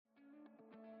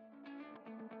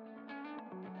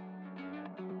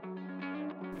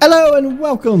Hello and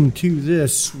welcome to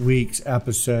this week's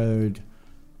episode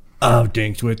of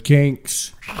Dinks with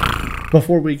Kinks.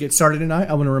 Before we get started tonight,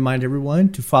 I want to remind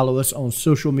everyone to follow us on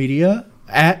social media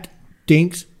at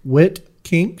Dinks with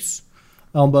Kinks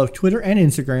on both Twitter and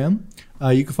Instagram.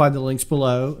 You can find the links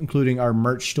below, including our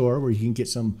merch store where you can get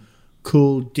some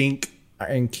cool Dink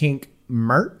and Kink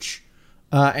merch,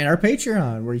 and our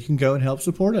Patreon where you can go and help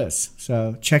support us.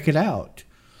 So check it out.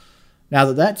 Now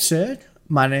that that's said,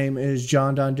 my name is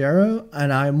John Dondero,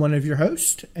 and I'm one of your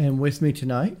hosts. And with me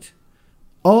tonight,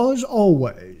 as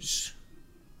always,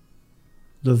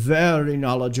 the very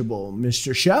knowledgeable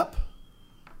Mr. Shep.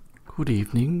 Good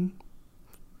evening.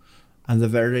 And the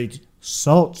very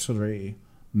sultry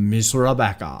Miss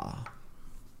Rebecca.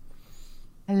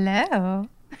 Hello.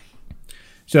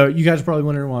 So you guys are probably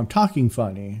wondering why I'm talking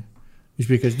funny. It's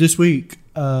because this week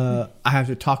I have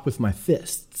to talk with my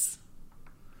fists.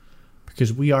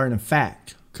 Because we are, in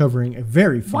fact, covering a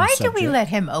very fun subject. Why do we let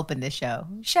him open the show?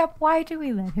 Shep, why do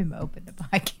we let him open the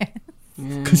podcast?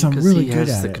 Because I'm really good at it.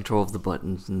 He has the control of the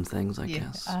buttons and things, I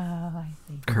guess. Oh, I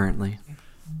see. Currently.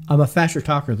 I'm a faster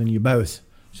talker than you both,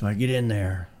 so I get in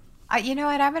there. You know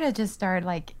what? I'm going to just start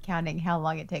counting how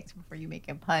long it takes before you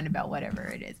make a pun about whatever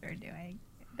it is we're doing.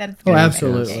 That's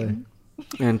absolutely.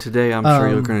 And today I'm sure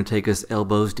you're going to take us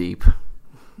elbows deep.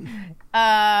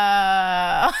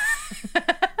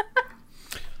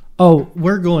 Oh,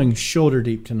 we're going shoulder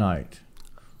deep tonight.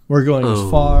 We're going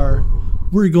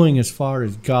as far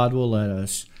as God will let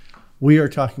us. We are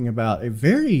talking about a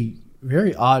very,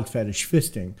 very odd fetish,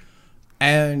 fisting.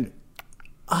 And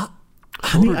I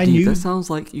knew that sounds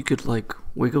like you could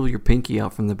wiggle your pinky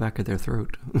out from the back of their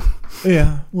throat.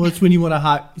 Yeah, well, it's when you want to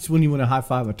high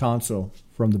five a tonsil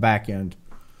from the back end.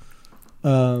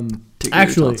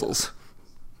 Actually,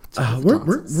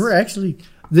 we're actually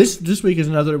this week is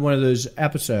another one of those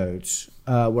episodes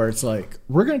where it's like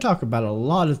we're going to talk about a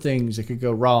lot of things that could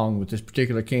go wrong with this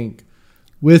particular kink,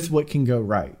 with what can go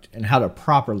right and how to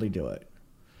properly do it.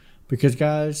 Because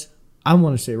guys, I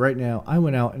want to say right now, I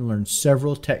went out and learned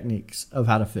several techniques of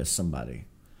how to fist somebody.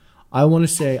 I want to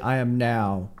say I am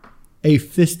now a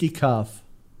fisticuff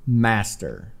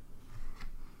master.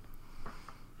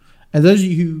 And those of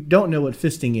you who don't know what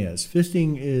fisting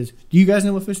is, do you guys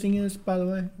know what fisting is, by the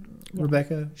way? Yeah.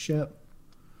 Rebecca, Shep?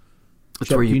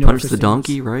 That's where you punch the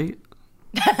donkey, right?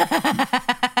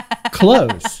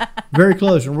 Close. Very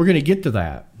close, and we're going to get to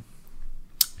that.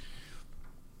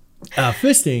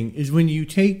 Fisting is when you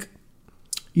take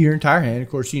your entire hand. Of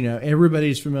course,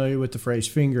 everybody's familiar with the phrase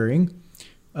fingering.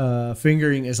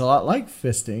 Fingering is a lot like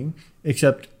fisting,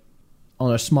 except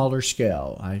on a smaller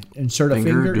scale. I insert a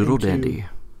finger doodle dandy.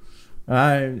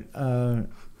 In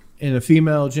the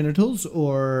female genitals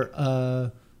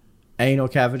or anal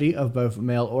cavity of both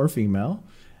male or female.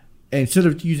 Instead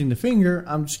of using the finger,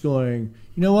 I'm just going,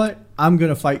 you know what? I'm going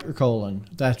to fight your colon.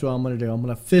 That's what I'm going to do. I'm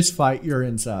going to fist fight your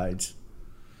insides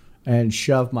and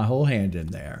shove my whole hand in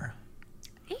there.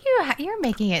 You're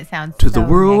making it sound to so the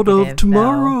world negative, of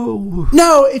tomorrow. Though.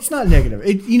 No, it's not negative.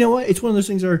 You know what? It's one of those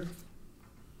things where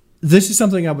this is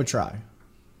something I would try.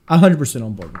 100%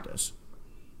 on board with this.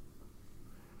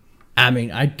 I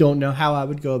mean, I don't know how I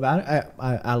would go about it.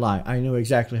 I lie. I know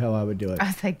exactly how I would do it. I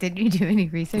was like, did you do any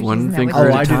research? One finger Oh, at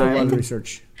a I did a time. lot of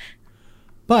research.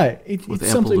 But it's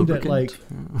something that,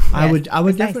 I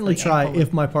would definitely try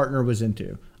if my partner was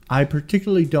into. I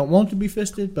particularly don't want to be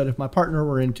fisted, but if my partner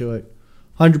were into it,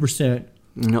 100%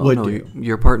 would do.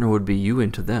 Your partner would be you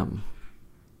into them.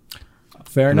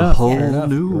 Fair enough. A whole fair enough.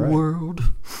 new Right. world.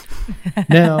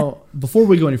 Now, before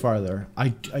we go any farther,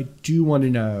 I do want to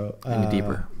know, Any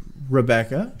deeper.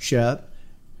 Rebecca, Shep,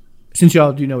 since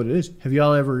y'all do know what it is, have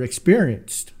y'all ever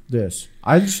experienced this?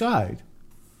 Either side.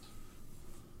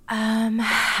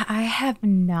 I have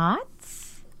not.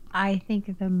 I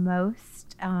think the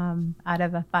most out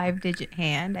of a 5-digit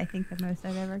hand, I think the most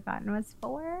I've ever gotten was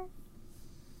 4.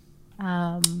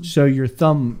 So your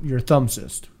thumb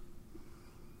cyst.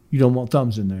 You don't want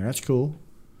thumbs in there. That's cool.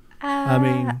 I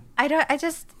mean,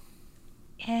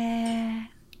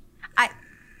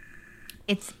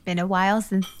 it's been a while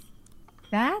since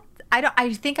that.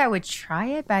 I think I would try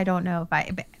it, but I don't know if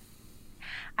but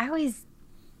I always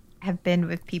have been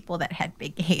with people that had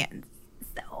big hands.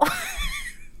 So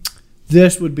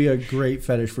this would be a great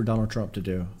fetish for Donald Trump to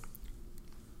do.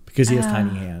 Because he has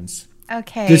tiny hands.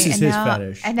 Okay. This is his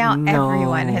fetish. And now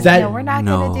everyone has. That- No, we're not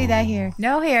going to do that here.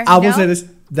 No, here. I will say this.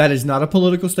 That is not a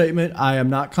political statement. I am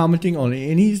not commenting on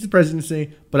any of the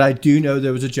presidency, but I do know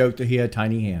there was a joke that he had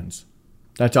tiny hands.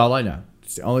 That's all I know.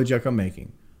 It's the only joke I'm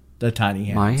making. The tiny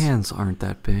hands. My hands aren't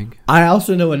that big. I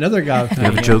also know another guy with tiny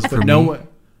have a hands, joke but for no me? one.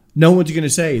 No one's going to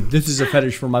say, this is a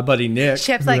fetish for my buddy Nick.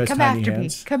 Shep's who like, has come tiny after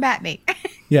hands. me. Come at me.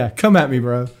 Yeah, come at me,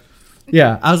 bro.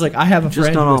 Yeah, I was like, I have a Just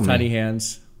friend not who has on me. tiny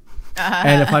hands.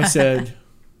 And if I said,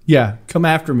 yeah, come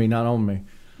after me, not on me.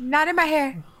 Not in my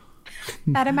hair.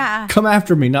 Not in my eye. Come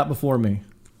after me, not before me.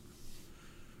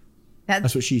 That's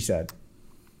That's what she said.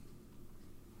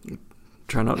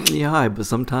 Try not in the eye, but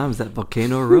sometimes that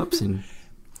volcano erupts and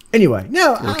Anyway,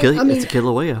 no, it'll kill you. I mean, It's a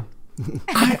Kilauea.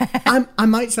 I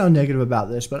might sound negative about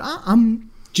this, but I'm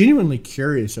genuinely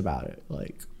curious about it.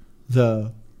 Like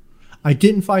I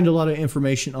didn't find a lot of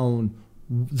information on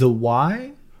the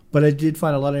why, but I did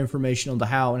find a lot of information on the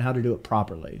how and how to do it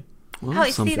properly. Well,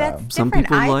 see, that's some different.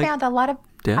 people I like found a lot of.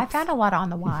 depth. I found a lot on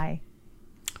the why.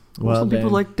 Well, some people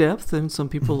then- like depth, and some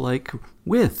people like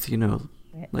width.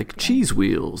 Like cheese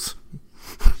wheels.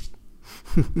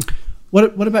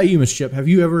 What about you, Miss Chip? Have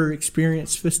you ever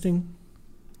experienced fisting?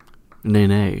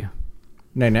 Nay.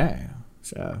 No.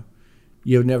 So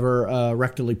you've never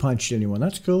rectally punched anyone.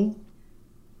 That's cool.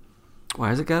 Why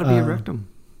has it got to be a rectum?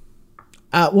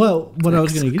 Well, what I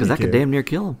was going to get Because into. that could damn near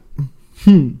kill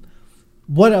him.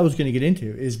 What I was going to get into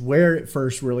is where it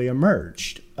first really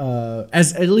emerged,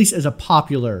 as at least as a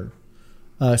popular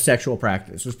sexual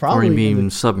practice. It was Or probably you mean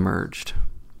submerged?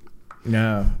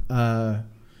 no.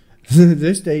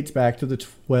 This dates back to the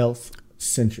 12th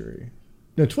century,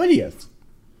 no 20th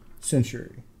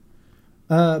century.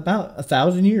 About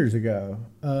 1,000 years ago,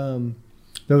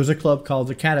 there was a club called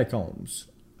the Catacombs.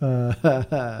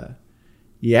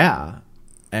 Yeah.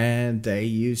 And they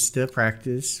used to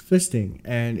practice fisting.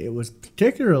 And it was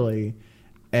particularly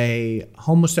a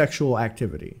homosexual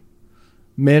activity.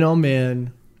 Men on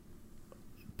men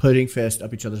putting fists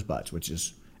up each other's butts, which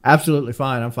is absolutely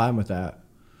fine. I'm fine with that.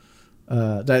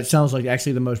 That sounds like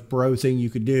actually the most bro thing you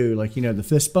could do. Like, the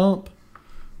fist bump.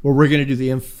 Well, we're going to do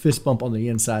the fist bump on the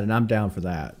inside, and I'm down for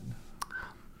that.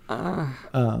 I'm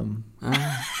on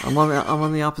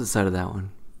the opposite side of that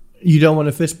one. You don't want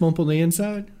a fist bump on the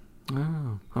inside?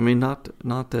 Oh, I mean, not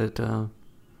that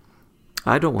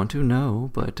I don't want to, no,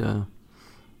 but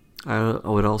I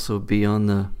would also be on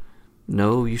the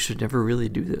no. You should never really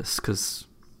do this because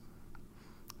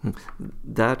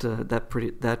that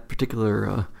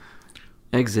particular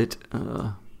exit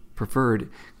preferred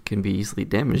can be easily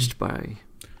damaged by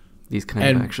these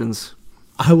kind of actions.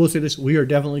 I will say this: we are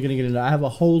definitely going to get into. I have a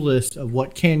whole list of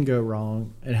what can go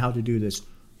wrong and how to do this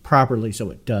properly so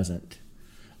it doesn't.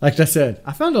 Like I said,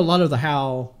 I found a lot of the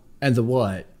how and the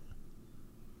what,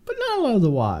 but not a lot of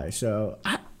the why. So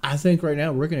I think right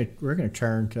now we're gonna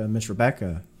turn to Miss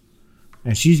Rebecca,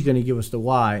 and she's gonna give us the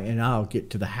why, and I'll get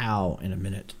to the how in a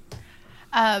minute.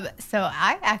 So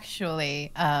I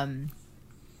actually,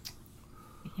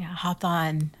 hopped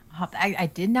on. I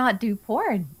did not do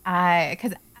porn.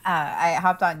 Because I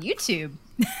hopped on YouTube,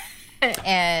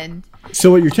 and So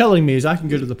what you're telling me is I can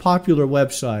go to the popular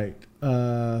website,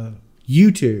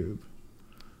 YouTube,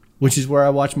 which is where I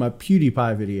watch my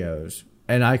PewDiePie videos,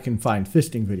 and I can find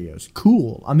fisting videos.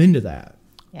 Cool. I'm into that.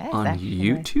 yes, On actually,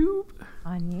 YouTube?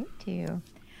 on YouTube,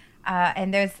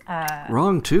 and there's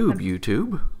Wrong tube,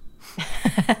 YouTube.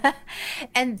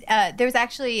 and there's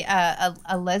actually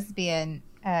a lesbian.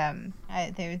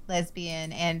 There's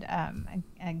lesbian and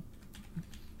a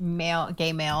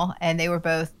gay male, and they were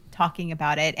both talking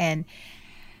about it, and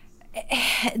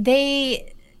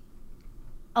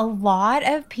a lot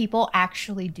of people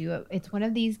actually do it. It's one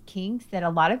of these kinks that a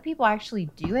lot of people actually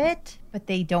do it, but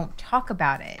they don't talk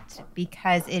about it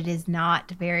because it is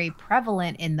not very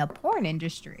prevalent in the porn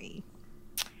industry.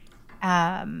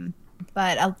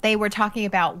 But they were talking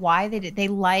about why they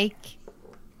like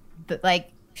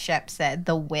Shep said,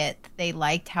 the width. They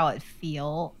liked how it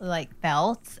felt.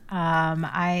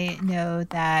 I know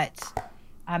that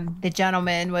the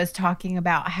gentleman was talking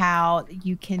about how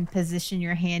you can position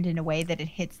your hand in a way that it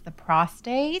hits the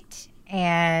prostate,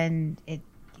 and it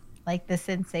like the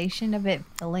sensation of it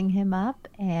filling him up.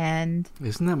 And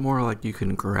Isn't that more like you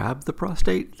can grab the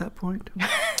prostate at that point?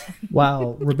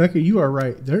 Wow, Rebecca, you are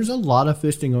right. There's a lot of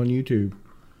fisting on YouTube.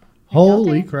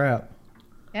 Holy crap.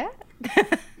 yeah,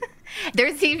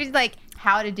 there's even like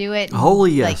how to do it.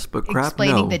 Holy yes, like, but crap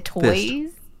explaining no. the Fist.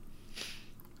 toys.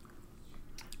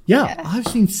 Yeah, I've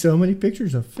seen so many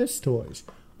pictures of fist toys.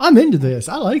 I'm into this.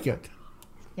 I like it.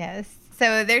 Yes.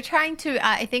 So they're trying to.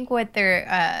 I think what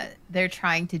they're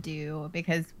trying to do,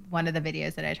 because one of the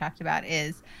videos that I talked about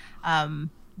is,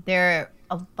 there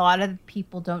a lot of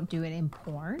people don't do it in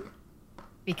porn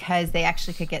because they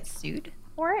actually could get sued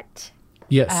for it.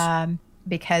 Yes.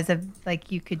 Because of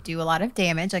like you could do a lot of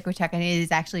damage. Like we're talking, it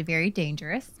is actually very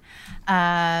dangerous.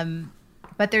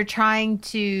 But they're trying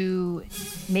to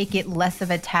make it less of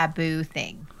a taboo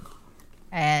thing.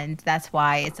 and that's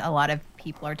why it's a lot of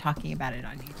people are talking about it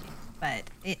on YouTube. But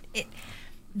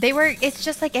it's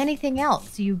just like anything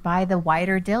else. You buy the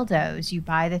wider dildos, you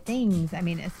buy the things. I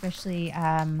mean, especially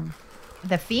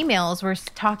the females were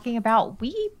talking about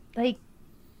we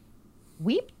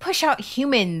push out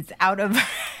humans out of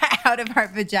out of our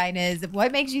vaginas.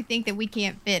 What makes you think that we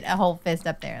can't fit a whole fist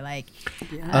up there? Like,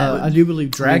 I do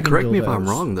believe dragon correct me if dildos. I'm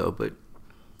wrong, though, but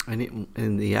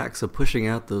in the acts of pushing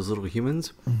out those little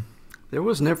humans, there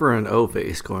was never an O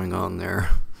face going on there.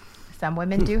 some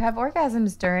women do have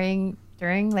orgasms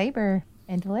during labor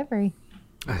and delivery.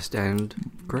 I stand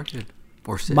corrected.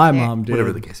 Or sit. My mom did.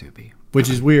 Whatever the case may be. Which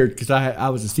is weird because I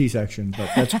was a C-section, but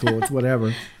that's cool. It's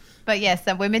whatever. But yes,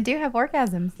 some women do have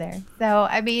orgasms there. So,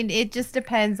 I mean, it just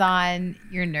depends on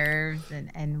your nerves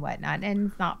and whatnot. And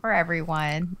it's not for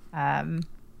everyone. I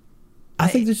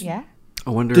think this. Yeah. I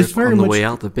wonder This if very on the much- way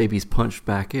out the baby's punched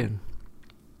back in.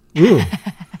 Ooh.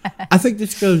 I think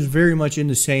this goes very much in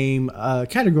the same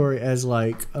category as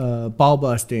like ball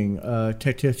busting,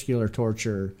 testicular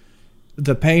torture.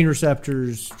 The pain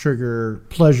receptors trigger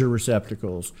pleasure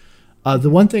receptacles. The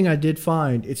one thing I did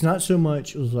find, it's not so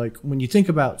much, it was like when you think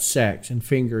about sex and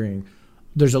fingering,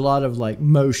 there's a lot of like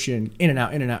motion in and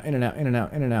out, in and out, in and out, in and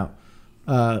out, in and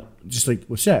out. Just like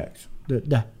with sex,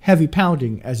 the heavy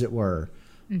pounding, as it were.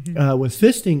 Mm-hmm. With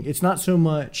fisting, it's not so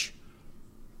much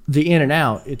the in and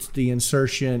out, it's the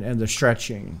insertion and the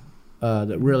stretching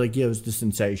that really gives the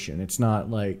sensation. It's not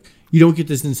like you don't get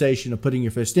the sensation of putting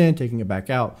your fist in, taking it back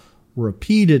out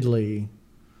repeatedly.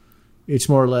 It's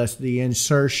more or less the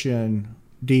insertion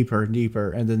deeper and deeper,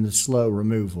 and then the slow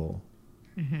removal.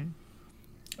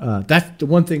 Mm-hmm. That's the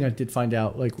one thing I did find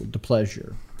out, like with the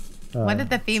pleasure. One of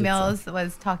the females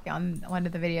was talking on one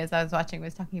of the videos I was watching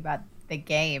was talking about the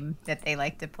game that they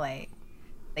like to play.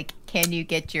 Like, can you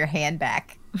get your hand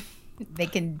back? They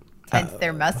can tense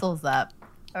their muscles up.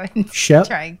 Shep,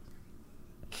 Trying.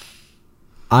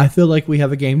 I feel like we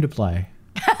have a game to play.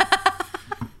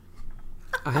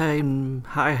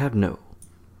 I have no.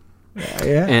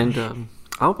 Yeah. And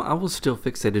I was still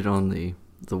fixated on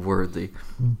the word, the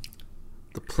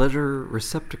pleasure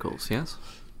receptacles, yes?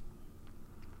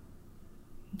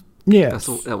 Yes.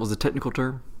 That was a technical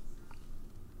term?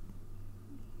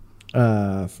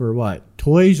 For what?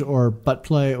 Toys or butt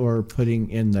play or putting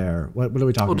in there? What are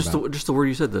we talking Well, about? just the word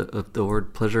you said, the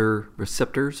word pleasure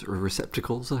receptors or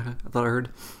receptacles, I thought I heard.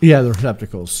 Yeah, the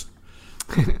receptacles.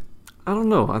 I don't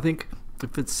know. I think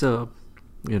if it's, if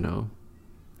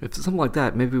it's something like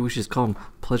that, maybe we should just call them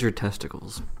pleasure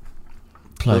testicles.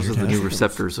 Pleasure Those are the new testicles.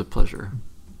 receptors of pleasure.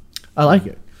 I like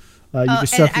it. You can And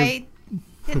stuff your- I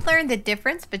did learn the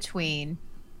difference between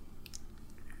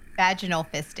vaginal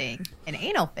fisting and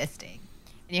anal fisting.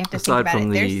 And you have to Aside think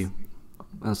from about the, it.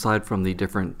 aside from the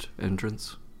different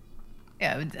entrance.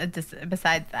 Yeah, just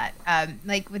besides that,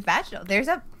 like with vaginal,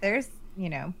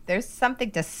 there's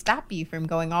something to stop you from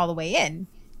going all the way in.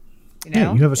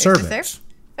 Yeah, you have a There's cervix.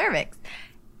 Cervix.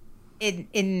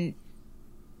 In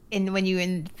when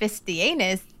you fist the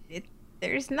anus,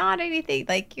 there's not anything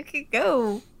like you could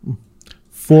go.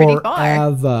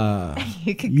 Forever.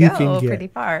 You could You go can get- pretty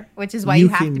far, which is why you you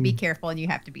have to can- be careful and you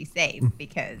have to be safe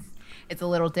because it's a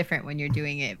little different when you're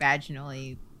doing it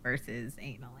vaginally versus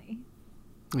anally.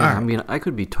 Yeah, Alright. I mean, I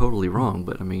could be totally wrong,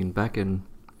 but I mean, back in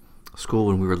school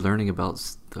when we were learning about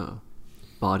the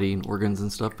body and organs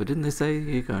and stuff, but didn't they say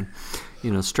you can,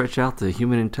 stretch out the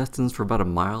human intestines for about a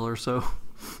mile or so?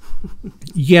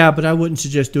 Yeah, but I wouldn't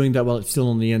suggest doing that while it's still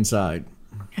on the inside.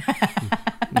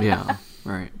 Yeah,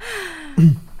 right.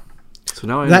 So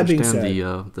now I That being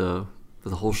understand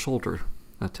the whole shoulder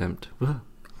attempt.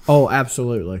 Oh,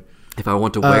 absolutely. If I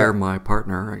want to wear my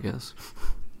partner, I guess.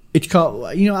 It's called,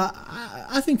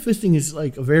 I think fisting is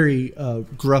like a very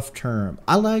gruff term.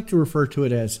 I like to refer to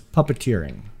it as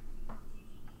puppeteering.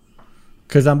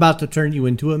 Because I'm about to turn you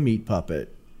into a meat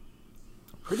puppet.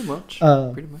 Pretty much.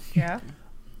 Pretty much. Yeah.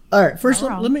 All right, first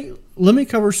Not let me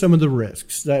cover some of the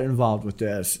risks that are involved with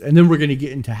this, and then we're going to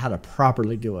get into how to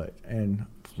properly do it. And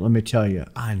let me tell you,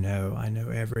 I know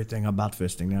everything about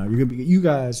fisting now. You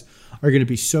guys are going to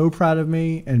be so proud of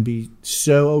me and be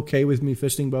so okay with me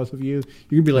fisting both of you.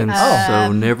 You're going to be like, And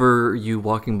so never you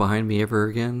walking behind me ever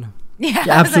again? Yeah,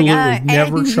 Yeah, I was like, absolutely.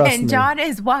 Never trust and me. John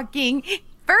is walking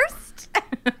first.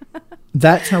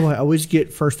 That's how I always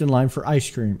get first in line for ice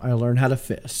cream. I learn how to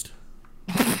fist.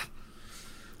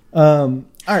 All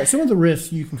right, some of the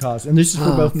risks you can cause, and this is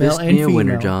for both male Fist and me a female.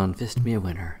 winner, John. Fist me a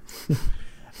winner.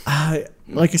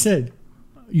 Like I said,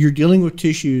 you're dealing with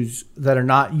tissues that are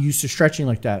not used to stretching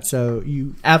like that, so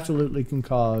you absolutely can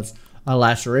cause a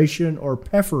laceration or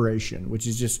perforation, which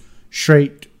is just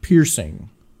straight piercing.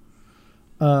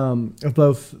 of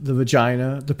both the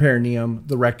vagina, the perineum,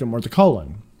 the rectum, or the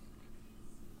colon.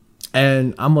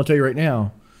 And I'm going to tell you right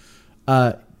now,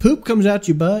 poop comes out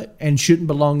your butt and shouldn't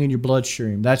belong in your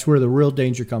bloodstream. That's where the real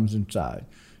danger comes inside.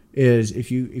 Is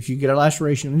if you get a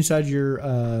laceration inside your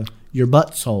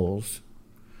buttholes,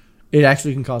 it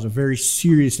actually can cause a very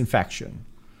serious infection.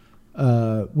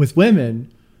 With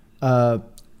women,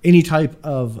 any type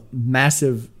of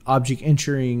massive object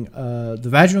entering the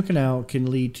vaginal canal can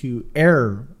lead to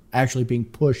air actually being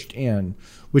pushed in,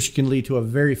 which can lead to a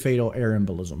very fatal air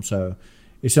embolism. So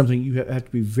it's something you have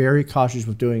to be very cautious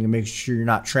with doing and make sure you're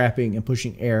not trapping and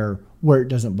pushing air where it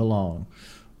doesn't belong.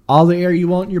 All the air you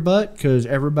want in your butt, because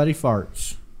everybody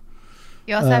farts.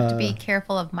 You also have to be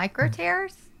careful of micro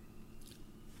tears.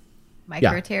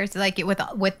 Micro tears, like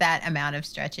with that amount of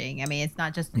stretching. I mean, it's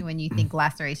not just when you think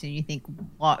laceration, you think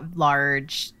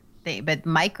large thing, but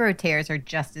micro tears are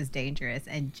just as dangerous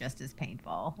and just as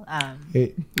painful.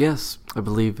 Yes, I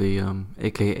believe the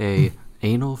AKA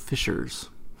anal fissures.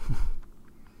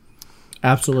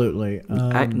 Absolutely.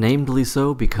 Namely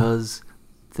so because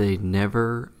they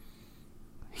never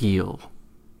heal.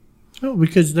 No,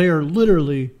 because they are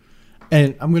literally,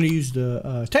 and I'm going to use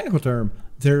the technical term,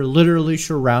 they're literally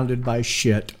surrounded by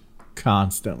shit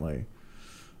constantly.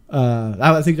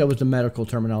 I think that was the medical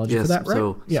terminology for that,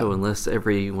 right? So unless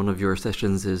every one of your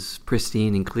sessions is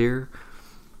pristine and clear,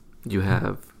 you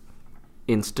have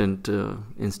instant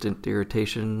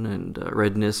irritation and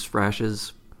redness,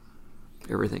 rashes,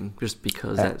 everything, just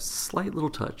because that slight little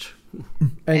touch.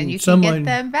 And you can get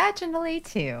them vaginally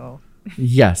too.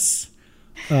 Yes.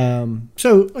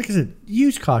 So, like I said,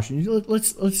 use caution.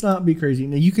 Let's not be crazy.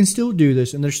 Now, you can still do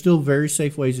this, and there's still very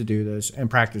safe ways to do this and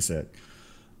practice it.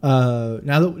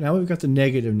 Now we've got the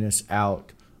negativeness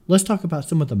out, let's talk about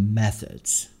some of the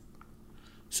methods.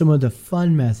 Some of the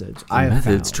fun methods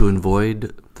to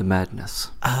avoid the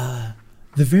madness.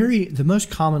 The most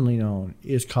commonly known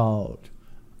is called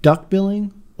duck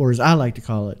billing, or as I like to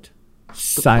call it,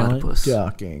 silent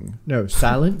ducking. No,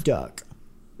 silent duck.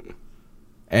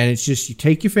 And it's just you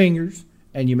take your fingers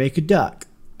and you make a duck.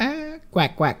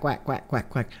 Quack, quack, quack, quack, quack,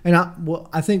 quack. And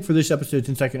I think for this episode,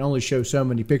 since I can only show so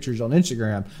many pictures on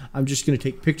Instagram, I'm just going to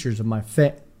take pictures of my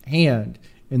hand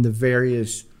in the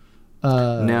various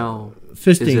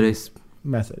fisting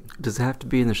method. Does it have to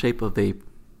be in the shape of a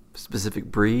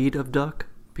specific breed of duck?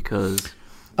 Because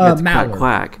it's quack,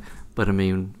 quack. But I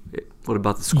mean, what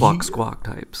about the squawk, squawk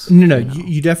types? No.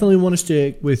 You definitely want to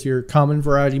stick with your common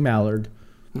variety mallard.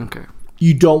 Okay.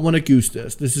 You don't want to goose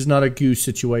this. This is not a goose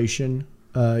situation.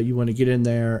 You want to get in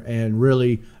there and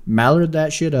really mallard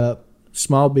that shit up,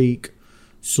 small beak,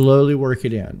 slowly work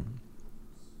it in.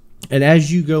 And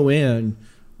as you go in,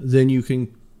 then you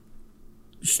can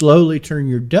slowly turn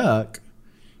your duck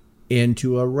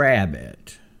into a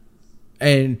rabbit.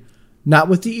 And not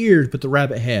with the ears, but the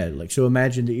rabbit head. So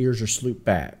imagine the ears are slooped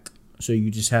back. So you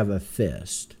just have a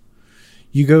fist.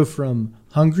 You go from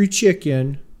hungry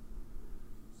chicken.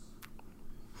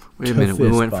 Wait a minute,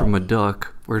 we went from a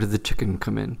duck. Where did the chicken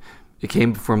come in? It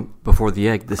came from before the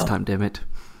egg this time, damn it.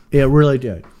 It really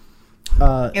did.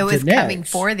 It was coming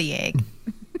for the egg.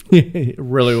 It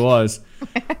really was.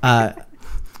 And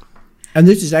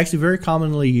this is actually very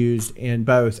commonly used in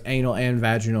both anal and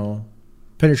vaginal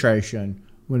penetration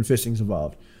when fisting's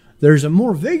involved. There's a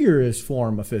more vigorous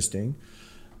form of fisting,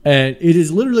 and it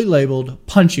is literally labeled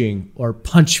punching or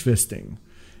punch fisting,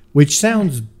 which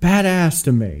sounds badass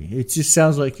to me. It just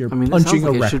sounds like you're punching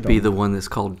a rectum. It should be the one that's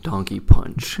called donkey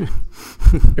punch.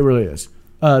 It really is.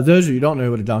 Those of you who don't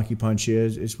know what a donkey punch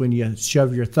is, it's when you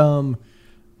shove your thumb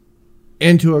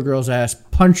into a girl's ass,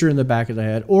 punch her in the back of the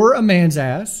head, or a man's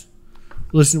ass.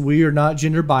 Listen, we are not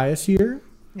gender biased here.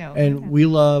 No. And we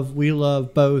love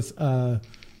both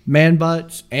man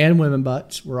butts and women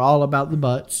butts. We're all about the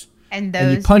butts. And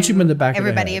those you punch them in the back of the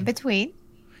head. Everybody in between.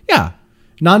 Yeah.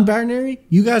 Non-binary,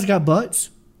 you guys got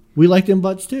butts. We like them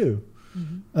butts too.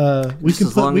 Mm-hmm.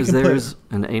 As long as there's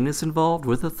an anus involved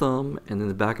with a thumb and then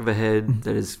the back of a head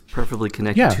that is preferably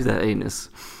connected to that anus.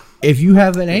 If you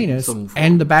have an anus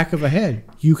and the back of a head,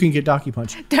 you can get donkey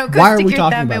punched. Don't go stick your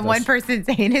thumb in one person's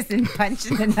anus and punch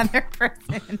another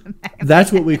person in the back.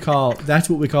 That's what we call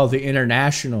the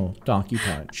international donkey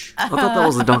punch. I thought that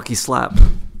was a donkey slap.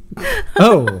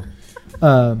 Oh.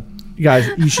 Guys,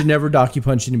 you should never donkey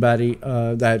punch anybody.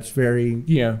 That's very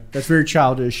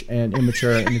childish and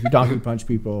immature. And if you donkey punch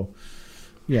people,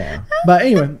 yeah. But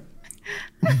anyway,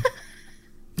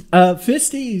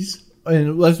 fisties,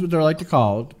 and that's what they're like to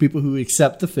call people who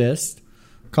accept the fist,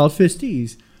 called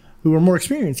fisties, who are more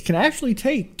experienced, can actually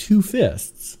take two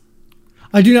fists.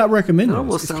 I do not recommend it. It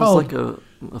almost sounds like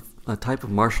a type of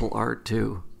martial art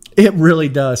too. It really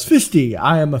does. Fisty.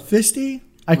 I am a fisty.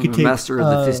 I could take master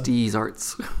of the fisties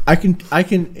arts. I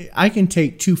can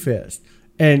take two fists.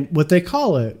 And what they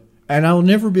call it, and I'll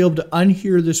never be able to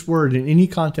unhear this word in any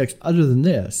context other than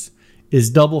this, is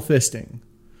double fisting.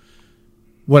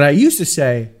 When I used to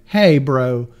say, hey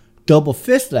bro, double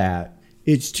fist that,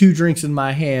 it's two drinks in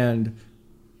my hand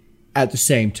at the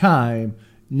same time.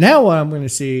 Now what I'm going to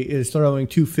see is throwing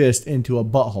two fists into a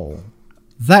butthole.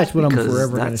 That's what I'm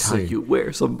forever going to see. That's how you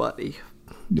wear somebody.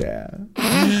 Yeah.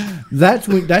 That's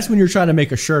when you're trying to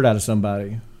make a shirt out of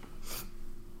somebody.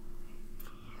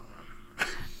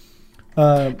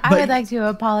 I would like to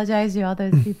apologize to all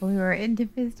those people who are into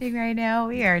fisting right now.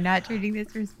 We are not treating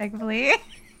this respectfully.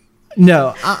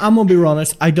 No, I'm gonna be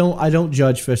honest. I don't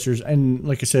judge fisters, and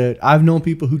like I said, I've known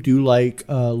people who do like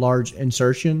large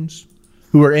insertions,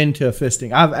 who are into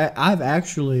fisting. I've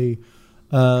actually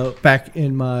back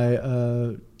in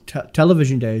my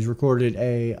television days recorded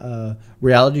a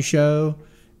reality show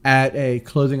at a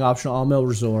clothing optional all male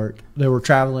resort. They were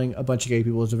traveling a bunch of gay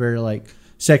people. It was a very like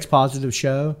sex positive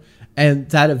show, and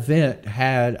that event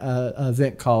had an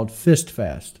event called Fist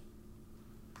Fest.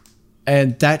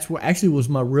 And that's what actually was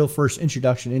my real first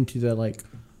introduction into the like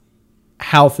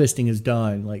how fisting is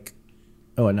done. Like,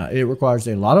 it requires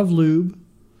a lot of lube,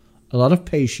 a lot of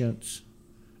patience,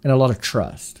 and a lot of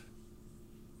trust.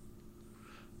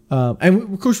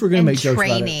 And of course, we're going to make jokes about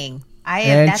it.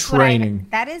 Training.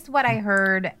 That is what I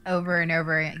heard over and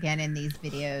over again in these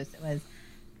videos.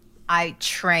 I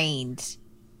trained.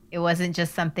 It wasn't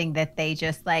just something that they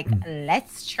just like,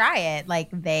 let's try it. Like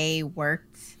they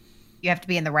worked. You have to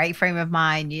be in the right frame of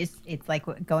mind. It's like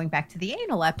going back to the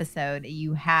anal episode.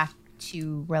 You have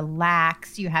to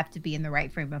relax. You have to be in the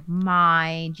right frame of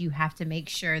mind. You have to make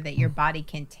sure that your body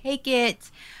can take it.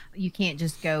 You can't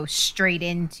just go straight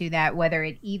into that, whether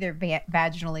it either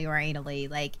vaginally or anally.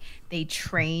 Like they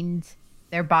trained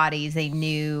their bodies. They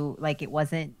knew like it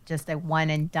wasn't just a one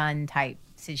and done type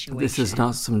situation. This is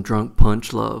not some drunk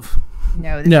punch love.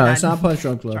 No, it's not punch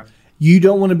drunk love. You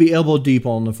don't want to be elbow deep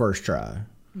on the first try.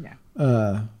 No.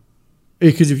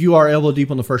 Because if you are elbow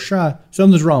deep on the first try,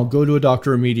 something's wrong. Go to a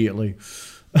doctor immediately.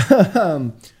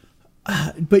 But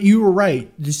you were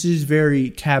right. This is very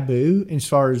taboo as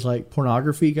far as like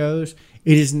pornography goes.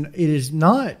 It is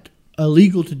not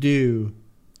illegal to do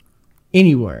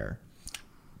anywhere,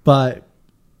 but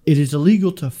it is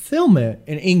illegal to film it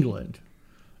in England.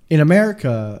 In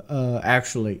America,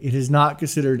 actually, it is not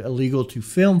considered illegal to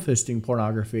film fisting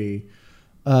pornography.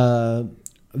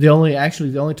 The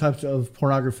only types of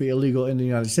pornography illegal in the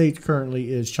United States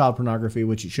currently is child pornography,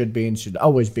 which it should be and should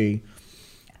always be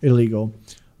illegal.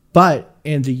 But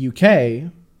in the UK,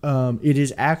 it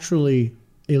is actually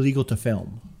illegal to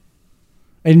film.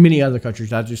 In many other countries,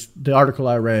 the article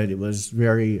I read, it was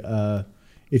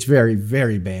it's very,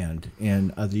 very banned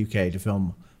in the UK to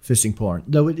film fisting porn,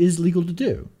 though it is legal to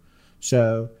do.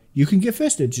 So you can get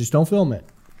fisted, just don't film it.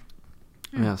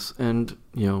 Yes, and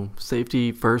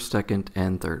safety first, second,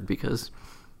 and third, because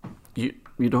you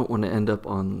don't want to end up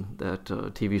on that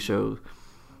TV show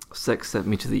Sex Sent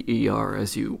Me to the ER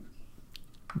as you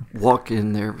walk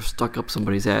in there stuck up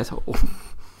somebody's asshole.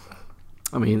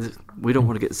 I mean, we don't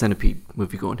want to get Centipede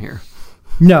movie going here.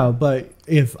 No, but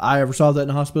if I ever saw that in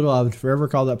a hospital, I would forever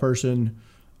call that person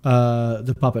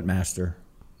the puppet master.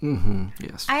 Mm-hmm.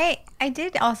 Yes. I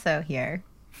did also hear.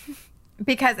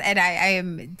 Because, and I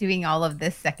am doing all of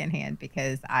this secondhand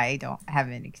because I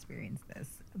haven't experienced this,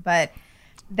 but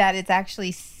that it's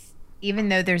actually, even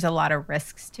though there's a lot of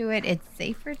risks to it, it's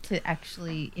safer to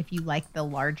actually, if you like the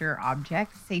larger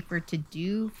object, safer to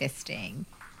do fisting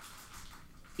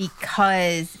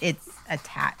because it's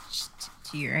attached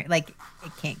to your, like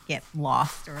it can't get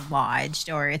lost or lodged,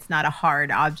 or it's not a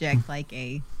hard object like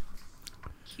a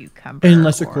cucumber.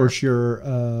 Unless, of course,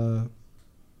 you're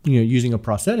using a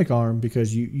prosthetic arm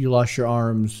because you lost your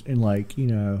arms in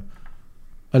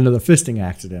another fisting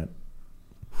accident.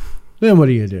 Then what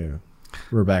do you do,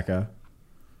 Rebecca?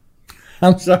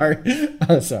 I'm sorry.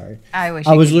 I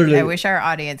wish our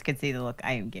audience could see the look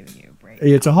I am giving you. Right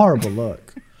it's a horrible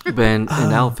look. And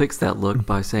I'll fix that look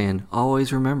by saying,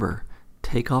 always remember,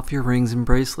 take off your rings and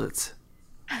bracelets.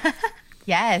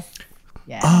 Yes.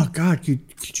 Oh God,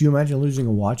 could you imagine losing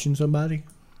a watch in somebody?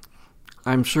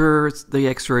 I'm sure the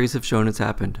X-rays have shown it's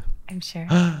happened. I'm sure.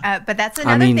 But that's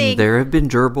another thing. There have been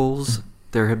gerbils.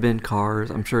 There have been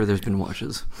cars. I'm sure there's been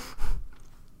watches.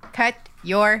 Cut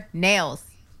your nails.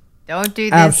 Don't do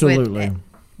this. Absolutely.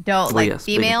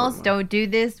 Females, don't do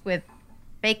this with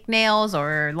fake nails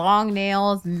or long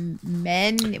nails.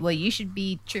 Men, well, you should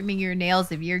be trimming your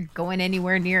nails if you're going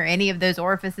anywhere near any of those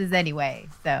orifices anyway.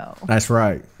 So that's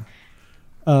right.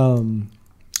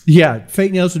 Yeah,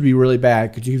 fake nails would be really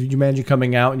bad. Could you imagine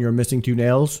coming out and you're missing 2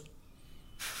 nails?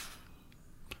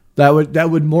 That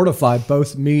would mortify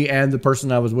both me and the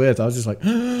person I was with. I was just like,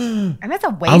 And that's a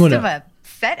waste of a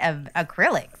set of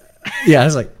acrylics. yeah, I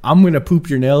was like, I'm gonna poop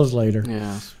your nails later.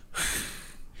 Yeah.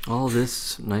 All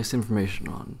this nice information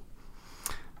on.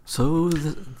 So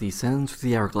the sands through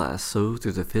the hourglass, so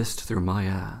through the fist through my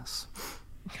ass.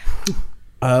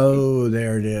 Oh,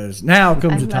 there it is. Now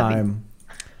comes a time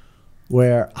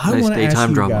where I Nice want to ask daytime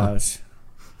you drama. guys.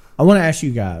 I want to ask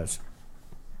you guys.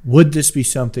 Would this be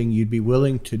something you'd be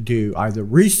willing to do, either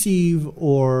receive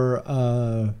or,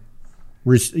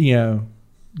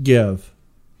 give?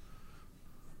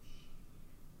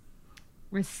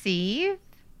 Receive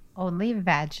only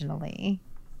vaginally.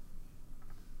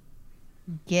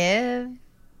 Give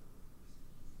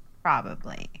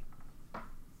probably.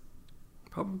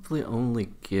 Probably only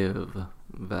give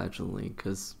vaginally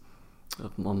because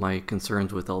of all my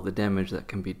concerns with all the damage that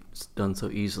can be done so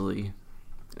easily,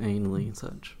 anally and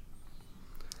such.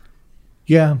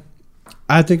 Yeah,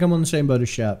 I think I'm on the same boat as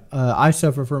Shep. I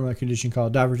suffer from a condition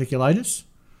called diverticulitis,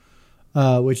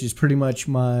 which is pretty much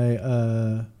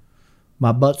my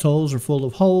buttholes are full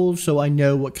of holes, so I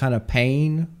know what kind of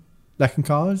pain that can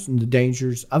cause and the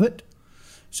dangers of it.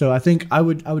 So I think I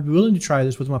would be willing to try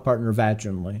this with my partner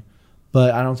vaginally,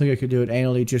 but I don't think I could do it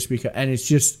anally just because, and it's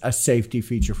just a safety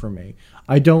feature for me.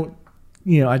 I don't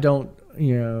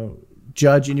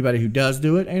judge anybody who does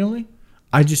do it anally.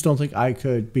 I just don't think I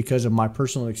could because of my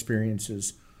personal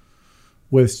experiences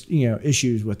with,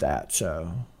 issues with that.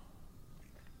 So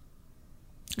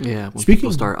Yeah, when Speaking-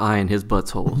 people start eyeing his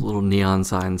butthole, a little neon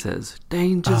sign says,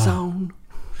 Danger Zone.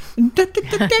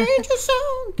 Danger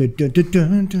zone.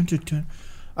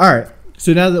 All right.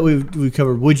 So now that we've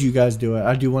covered would you guys do it,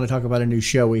 I do want to talk about a new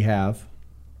show we have.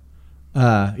 We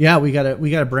got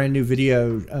a brand new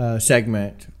video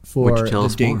segment for Would you tell the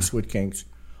us Dinks more? with Kinks.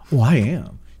 Oh, I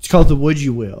am. It's called the Would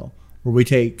You Will, where we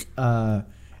take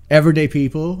everyday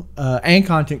people and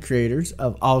content creators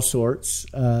of all sorts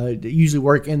that usually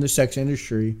work in the sex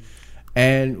industry,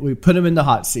 and we put them in the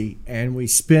hot seat and we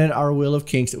spin our wheel of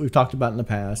kinks that we've talked about in the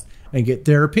past and get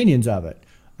their opinions of it.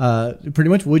 Pretty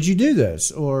much, would you do this?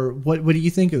 Or what do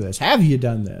you think of this? Have you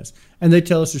done this? And they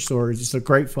tell us their stories. It's a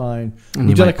great fun. And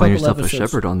you might find yourself a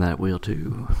shepherd on that wheel,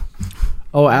 too.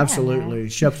 Oh, absolutely.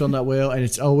 Shep's on that wheel, and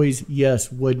it's always,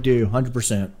 yes, would do,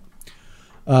 100%.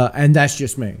 And that's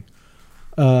just me.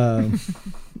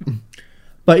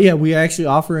 But yeah, we're actually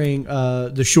offering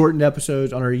the shortened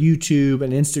episodes on our YouTube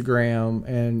and Instagram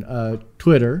and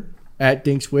Twitter at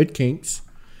Dinks with Kinks,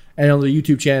 and on the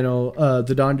YouTube channel,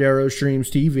 the Don Darrow Streams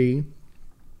TV.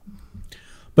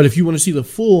 But if you want to see the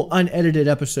full unedited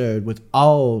episode with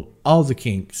all the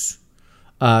kinks,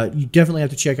 you definitely have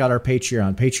to check out our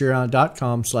Patreon,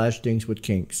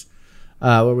 patreon.com/dingswithkinks,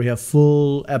 where we have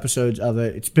full episodes of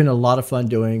it. It's been a lot of fun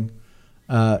doing.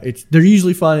 They're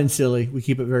usually fun and silly. We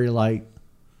keep it very light.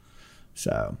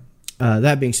 So,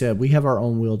 that being said, we have our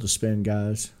own wheel to spin,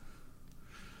 guys.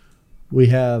 We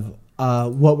have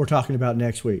what we're talking about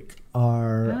next week.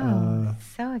 Our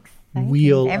So exciting.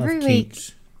 wheel Every of week.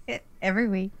 kinks. Every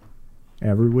week.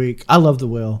 Every week. I love the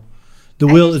wheel. The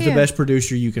I wheel do is the too. best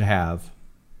producer you could have.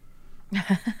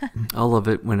 I love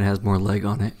it when it has more leg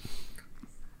on it.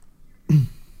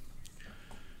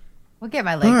 We'll get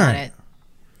my leg All on right.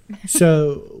 it.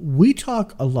 So we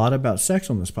talk a lot about sex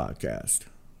on this podcast.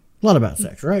 A lot about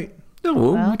sex, right? No,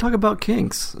 Well- we talk about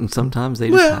kinks, and sometimes they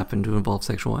just Well- happen to involve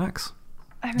sexual acts.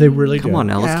 I They mean, really do. Come on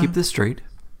now, Yeah. let's keep this straight.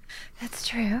 That's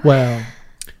true. Well,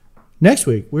 next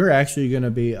week we're actually going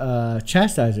to be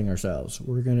chastising ourselves.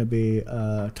 We're going to be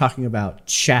talking about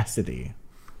chastity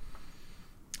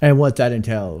and what that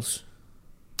entails.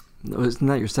 Isn't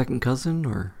that your second cousin,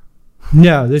 or?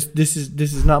 No, this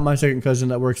is not my second cousin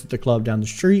that works at the club down the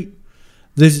street.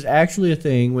 This is actually a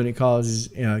thing when it causes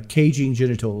caging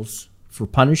genitals for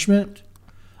punishment.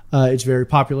 It's very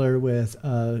popular with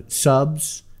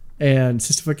subs and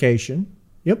cystification.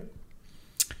 Yep.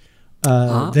 They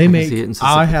I can make. see it in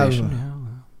I have. cystification, yeah.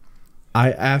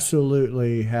 I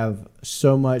absolutely have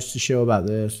so much to show about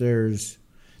this. This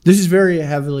is very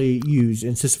heavily used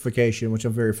in cystification, which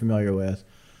I'm very familiar with.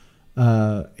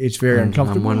 It's very And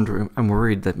uncomfortable. I'm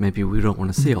worried that maybe we don't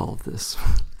want to see all of this.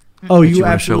 Oh, that you you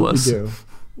wanna show absolutely us. do.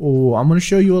 Oh, I'm going to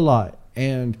show you a lot,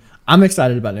 and I'm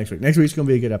excited about next week. Next week's going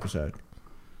to be a good episode.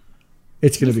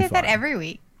 It's going You to be say fun. that every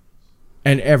week.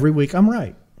 And every week I'm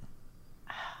right.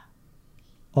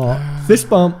 Oh, fist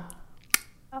bump.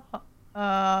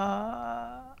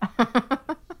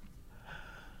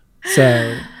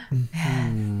 So,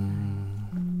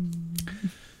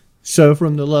 so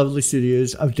from the lovely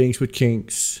studios of Dinks with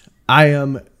Kinks, I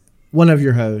am one of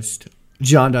your hosts,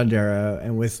 John Dondero,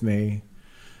 and with me,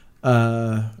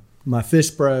 my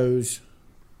fist bros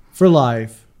for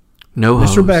life, No Miss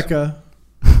hoes. Rebecca.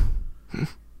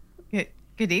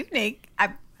 Good evening.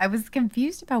 I was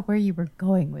confused about where you were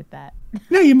going with that.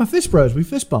 No, you're my fist bros. We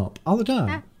fist bump all the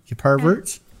time. You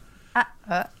perverts.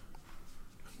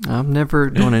 I'm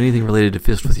never doing anything related to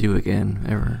fist with you again,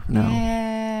 ever. No.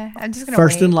 Yeah, I'm just gonna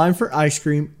First wait. in line for ice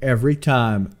cream every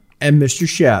time. And Mr.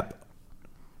 Shep.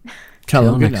 Tell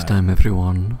Till him good next night. time,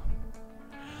 everyone.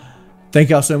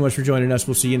 Thank y'all so much for joining us.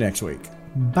 We'll see you next week.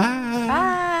 Bye. Bye.